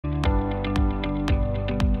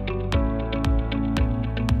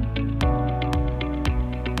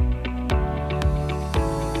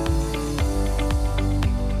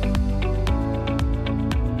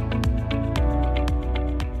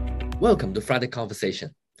Welcome to Friday Conversation.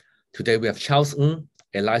 Today we have Charles Ng,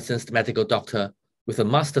 a licensed medical doctor with a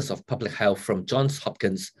Master's of Public Health from Johns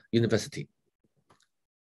Hopkins University.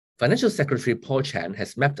 Financial Secretary Paul Chan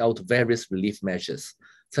has mapped out various relief measures,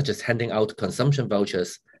 such as handing out consumption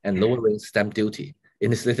vouchers and lowering stamp duty in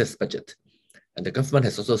his latest budget. And the government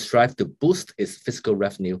has also strived to boost its fiscal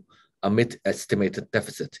revenue amid estimated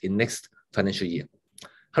deficit in next financial year.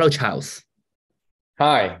 Hello, Charles.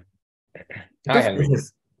 Hi. Hi, Henry.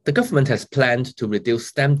 The government has planned to reduce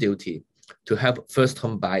stamp duty to help first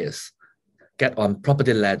home buyers get on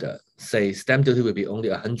property ladder. Say stamp duty will be only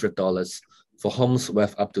 $100 for homes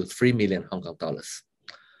worth up to 3 million Hong Kong dollars.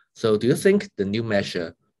 So do you think the new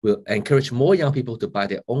measure will encourage more young people to buy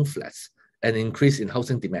their own flats and increase in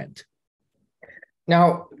housing demand?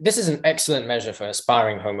 Now, this is an excellent measure for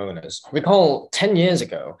aspiring homeowners. Recall 10 years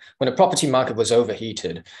ago, when the property market was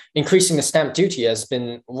overheated, increasing the stamp duty has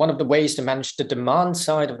been one of the ways to manage the demand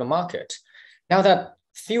side of the market. Now that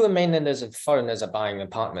fewer mainlanders and foreigners are buying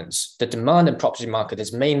apartments, the demand in property market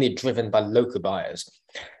is mainly driven by local buyers.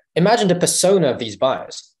 Imagine the persona of these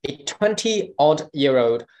buyers: a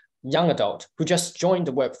 20-odd-year-old young adult who just joined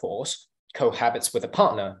the workforce, cohabits with a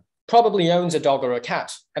partner, probably owns a dog or a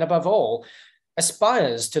cat, and above all,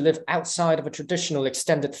 aspires to live outside of a traditional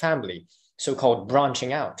extended family, so-called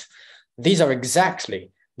branching out. These are exactly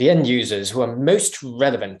the end users who are most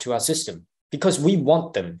relevant to our system because we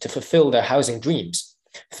want them to fulfill their housing dreams.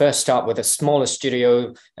 First start with a smaller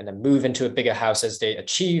studio and then move into a bigger house as they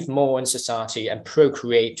achieve more in society and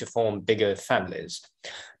procreate to form bigger families.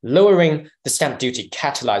 Lowering the stamp duty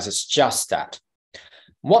catalyzes just that.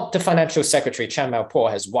 What the Financial Secretary Chan Mao-po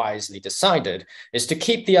has wisely decided is to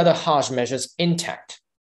keep the other harsh measures intact.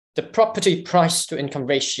 The property price-to-income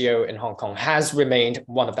ratio in Hong Kong has remained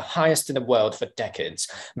one of the highest in the world for decades,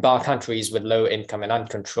 bar countries with low income and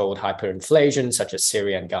uncontrolled hyperinflation such as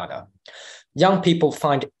Syria and Ghana. Young people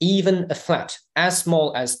find even a flat as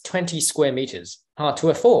small as 20 square meters hard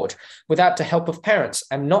to afford without the help of parents,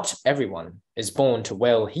 and not everyone is born to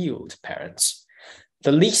well-heeled parents.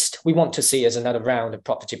 The least we want to see is another round of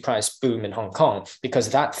property price boom in Hong Kong, because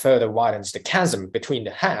that further widens the chasm between the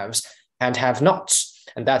haves and have-nots.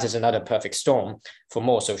 And that is another perfect storm for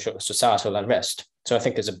more societal unrest. So I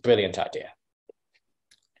think it's a brilliant idea.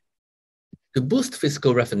 To boost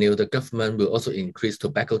fiscal revenue, the government will also increase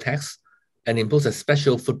tobacco tax and impose a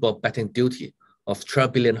special football betting duty of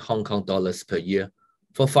 12 billion Hong Kong dollars per year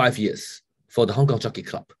for 5 years for the Hong Kong Jockey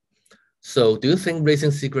Club. So do you think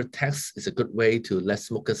raising cigarette tax is a good way to let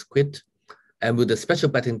smokers quit? And will the special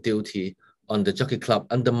betting duty on the Jockey Club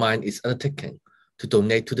undermine its undertaking to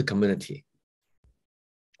donate to the community?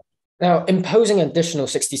 Now, imposing additional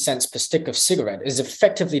 60 cents per stick of cigarette is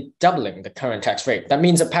effectively doubling the current tax rate. That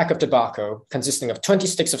means a pack of tobacco consisting of 20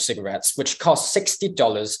 sticks of cigarettes, which cost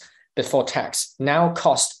 $60 before tax, now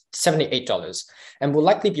cost $78 and will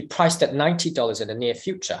likely be priced at $90 in the near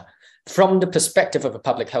future. From the perspective of a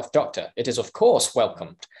public health doctor, it is of course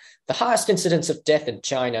welcomed. The highest incidence of death in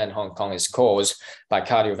China and Hong Kong is caused by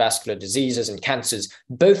cardiovascular diseases and cancers,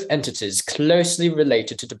 both entities closely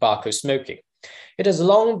related to tobacco smoking. It has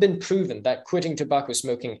long been proven that quitting tobacco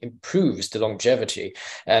smoking improves the longevity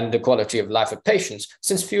and the quality of life of patients,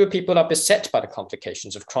 since fewer people are beset by the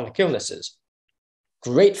complications of chronic illnesses.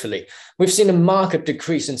 Gratefully, we've seen a marked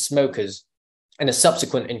decrease in smokers and a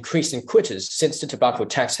subsequent increase in quitters since the tobacco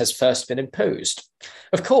tax has first been imposed.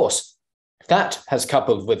 Of course, that has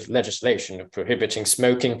coupled with legislation prohibiting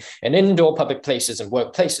smoking in indoor public places and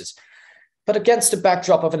workplaces. But against the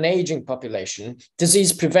backdrop of an aging population,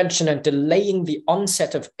 disease prevention and delaying the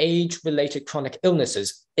onset of age-related chronic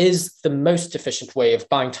illnesses is the most efficient way of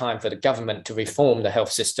buying time for the government to reform the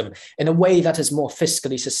health system in a way that is more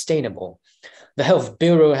fiscally sustainable. The Health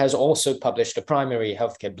Bureau has also published a primary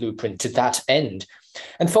healthcare blueprint to that end.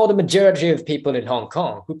 And for the majority of people in Hong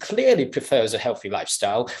Kong who clearly prefers a healthy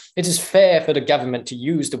lifestyle, it is fair for the government to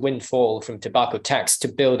use the windfall from tobacco tax to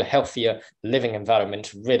build a healthier living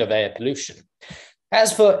environment rid of air pollution.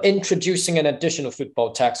 As for introducing an additional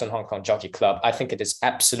football tax on Hong Kong Jockey Club, I think it is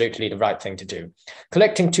absolutely the right thing to do.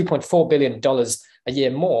 Collecting $2.4 billion a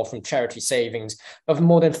year more from charity savings of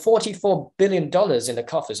more than $44 billion in the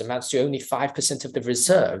coffers amounts to only 5% of the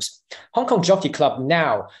reserves. Hong Kong Jockey Club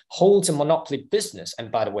now holds a monopoly business,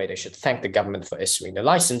 and by the way, they should thank the government for issuing the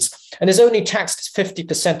license, and is only taxed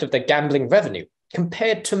 50% of their gambling revenue.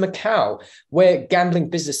 Compared to Macau, where gambling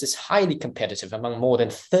business is highly competitive among more than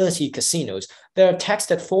 30 casinos, they are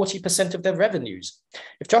taxed at 40% of their revenues.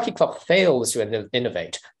 If Jockey Club fails to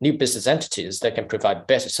innovate, new business entities that can provide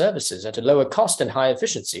better services at a lower cost and higher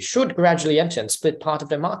efficiency should gradually enter and split part of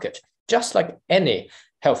their market, just like any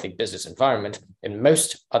healthy business environment in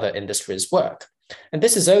most other industries work. And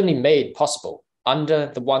this is only made possible under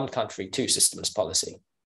the one country, two systems policy.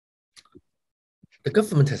 The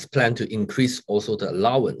government has planned to increase also the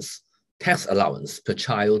tax allowance per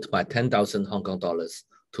child by 10,000 Hong Kong dollars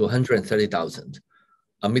to 130,000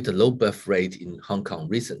 amid the low birth rate in Hong Kong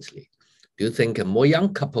recently. Do you think more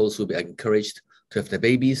young couples will be encouraged to have their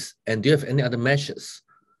babies? And do you have any other measures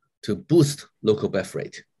to boost local birth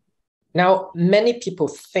rate? Now, many people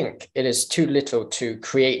think it is too little to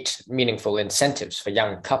create meaningful incentives for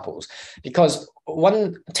young couples because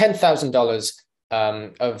 $10,000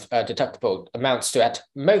 of deductible amounts to at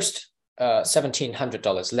most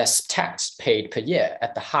 $1,700 less tax paid per year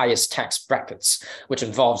at the highest tax brackets, which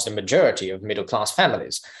involves the majority of middle-class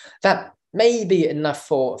families. That may be enough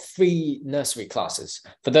for 3 nursery classes.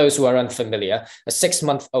 For those who are unfamiliar, a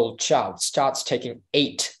 6-month-old child starts taking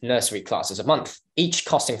 8 nursery classes a month, each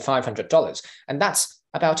costing $500, and that's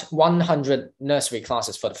about 100 nursery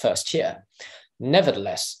classes for the first year.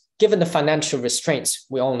 Nevertheless, given the financial restraints,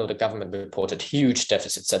 we all know the government reported huge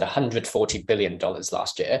deficits at $140 billion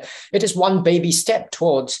last year. It is one baby step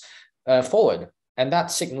towards forward, and that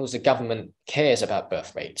signals the government cares about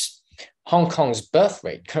birth rates. Hong Kong's birth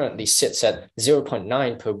rate currently sits at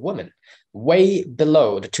 0.9 per woman, way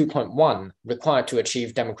below the 2.1 required to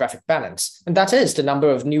achieve demographic balance. And that is the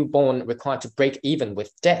number of newborn required to break even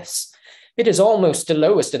with deaths. It is almost the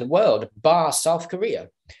lowest in the world, bar South Korea.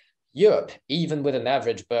 Europe, even with an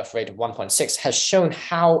average birth rate of 1.6, has shown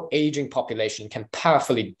how aging population can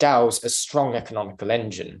powerfully douse a strong economical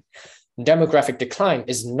engine. Demographic decline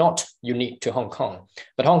is not unique to Hong Kong,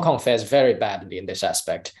 but Hong Kong fares very badly in this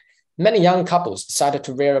aspect. Many young couples decided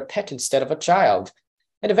to rear a pet instead of a child,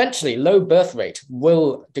 and eventually low birth rate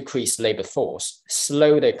will decrease labor force,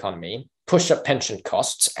 slow the economy, push up pension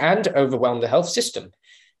costs, and overwhelm the health system.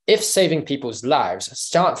 If saving people's lives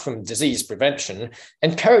start from disease prevention,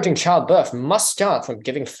 encouraging childbirth must start from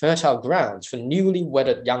giving fertile grounds for newly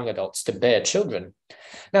wedded young adults to bear children.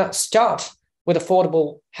 Now, start with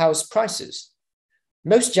affordable house prices.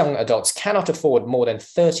 Most young adults cannot afford more than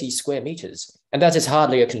 30 square meters, and that is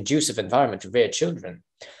hardly a conducive environment to rear children.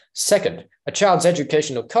 Second, a child's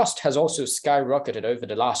educational cost has also skyrocketed over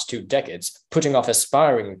the last 2 decades, putting off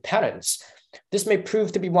aspiring parents. This may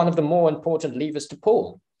prove to be one of the more important levers to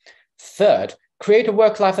pull. Third, create a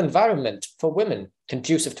work-life environment for women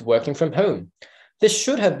conducive to working from home. This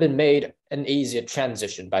should have been made an easier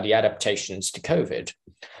transition by the adaptations to COVID.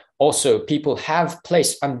 Also, people have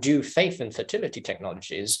placed undue faith in fertility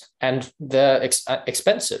technologies, and they're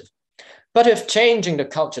expensive. But if changing the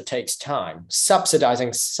culture takes time,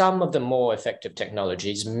 subsidizing some of the more effective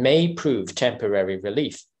technologies may prove temporary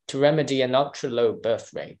relief to remedy an ultra-low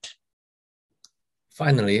birth rate.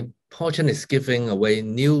 Finally, Paul Chen is giving away a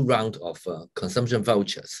new round of consumption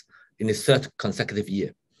vouchers in his 3rd consecutive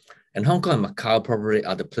year. And Hong Kong and Macau probably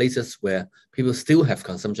are the places where people still have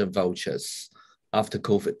consumption vouchers after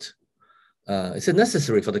COVID. Is it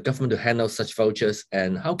necessary for the government to hand out such vouchers,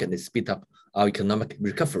 and how can it speed up our economic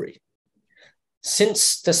recovery?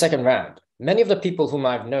 Since the 2nd round, many of the people whom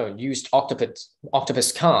I've known used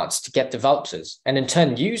octopus cards to get the vouchers and in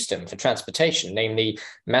turn used them for transportation, namely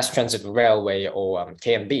mass transit railway or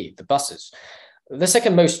KMB, the buses. The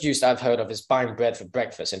second most used I've heard of is buying bread for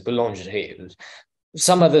breakfast in boulangerie.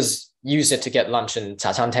 Some others use it to get lunch in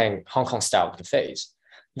Tang Hong Kong-style cafes.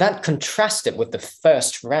 That contrasted with the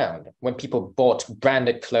 1st round when people bought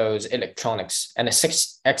branded clothes, electronics, and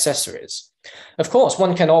accessories. Of course,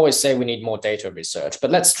 one can always say we need more data research, but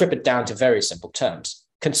let's strip it down to very simple terms: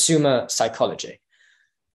 consumer psychology.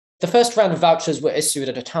 The 1st round of vouchers were issued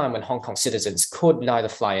at a time when Hong Kong citizens could neither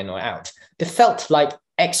fly in or out. They felt like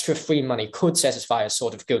extra free money could satisfy a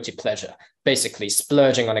sort of guilty pleasure, basically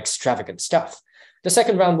splurging on extravagant stuff. The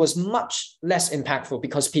 2nd round was much less impactful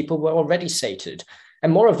because people were already sated,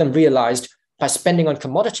 and more of them realized by spending on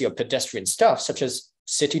commodity or pedestrian stuff, such as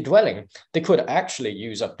city dwelling, they could actually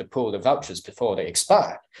use up the pool of vouchers before they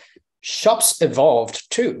expired. Shops evolved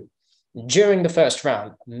too. During the 1st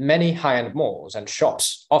round, many high-end malls and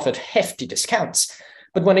shops offered hefty discounts,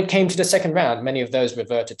 but when it came to the 2nd round, many of those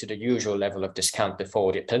reverted to the usual level of discount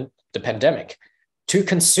before the pandemic. To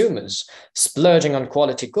consumers, splurging on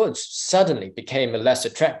quality goods suddenly became a less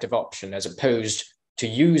attractive option as opposed to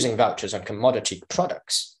using vouchers on commodity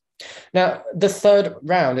products. Now, the 3rd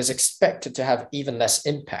round is expected to have even less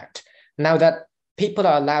impact. Now that people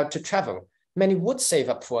are allowed to travel, many would save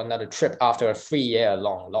up for another trip after a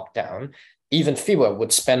 3-year-long lockdown. Even fewer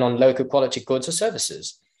would spend on local quality goods or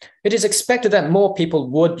services. It is expected that more people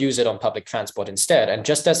would use it on public transport instead, and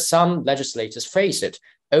just as some legislators phrase it,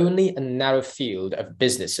 only a narrow field of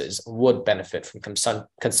businesses would benefit from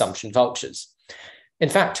consumption vouchers. In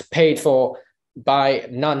fact, paid for by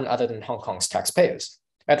none other than Hong Kong's taxpayers.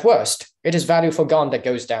 At worst, it is value forgone that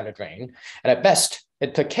goes down the drain, and at best,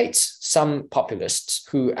 it placates some populists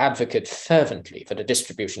who advocate fervently for the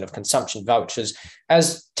distribution of consumption vouchers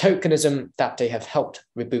as tokenism that they have helped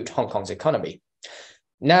reboot Hong Kong's economy.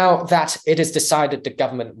 Now that it is decided the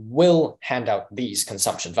government will hand out these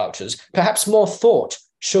consumption vouchers, perhaps more thought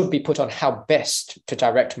should be put on how best to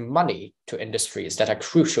direct money to industries that are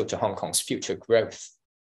crucial to Hong Kong's future growth.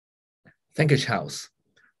 Thank you, Charles.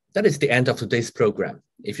 That is the end of today's program.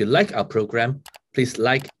 If you like our program, please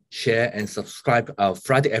like, share, and subscribe our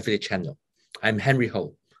Friday Everyday channel. I'm Henry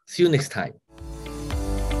Ho. See you next time.